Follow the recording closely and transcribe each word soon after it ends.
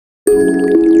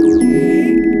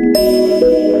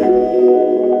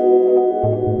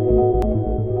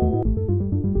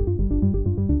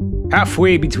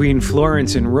Halfway between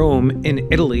Florence and Rome in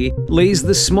Italy lays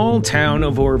the small town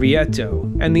of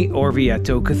Orvieto and the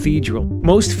Orvieto Cathedral,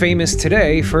 most famous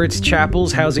today for its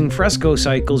chapels housing fresco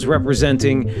cycles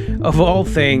representing, of all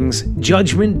things,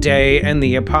 Judgment Day and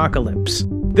the Apocalypse.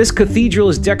 This cathedral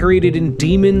is decorated in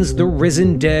demons, the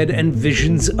risen dead, and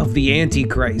visions of the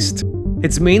Antichrist.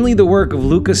 It's mainly the work of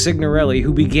Luca Signorelli,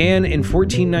 who began in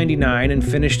 1499 and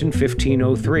finished in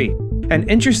 1503. And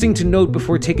interesting to note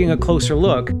before taking a closer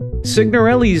look,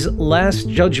 Signorelli's Last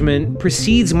Judgement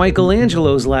precedes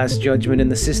Michelangelo's Last Judgement in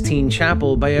the Sistine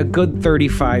Chapel by a good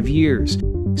 35 years.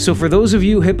 So for those of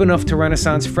you hip enough to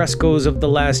Renaissance frescoes of the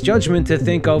Last Judgement to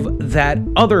think of that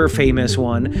other famous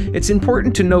one, it's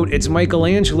important to note it's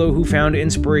Michelangelo who found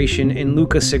inspiration in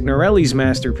Luca Signorelli's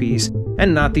masterpiece,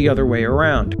 and not the other way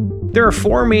around. There are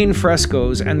 4 main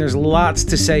frescoes, and there's lots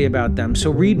to say about them, so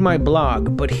read my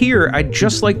blog, but here I'd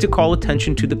just like to call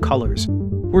attention to the colors.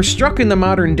 We're struck in the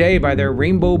modern day by their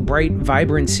rainbow bright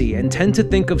vibrancy and tend to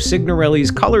think of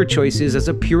Signorelli's color choices as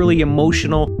a purely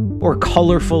emotional or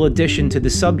colorful addition to the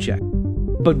subject.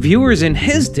 But viewers in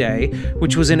his day,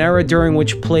 which was an era during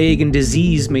which plague and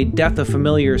disease made death a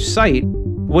familiar sight,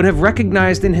 would have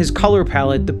recognized in his color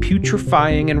palette the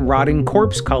putrefying and rotting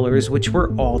corpse colors which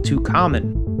were all too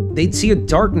common. They'd see a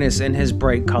darkness in his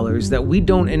bright colors that we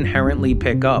don't inherently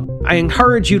pick up. I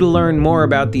encourage you to learn more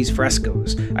about these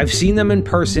frescoes. I've seen them in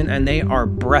person and they are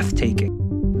breathtaking.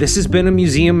 This has been a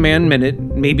Museum Man Minute,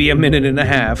 maybe a minute and a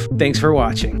half. Thanks for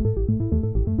watching.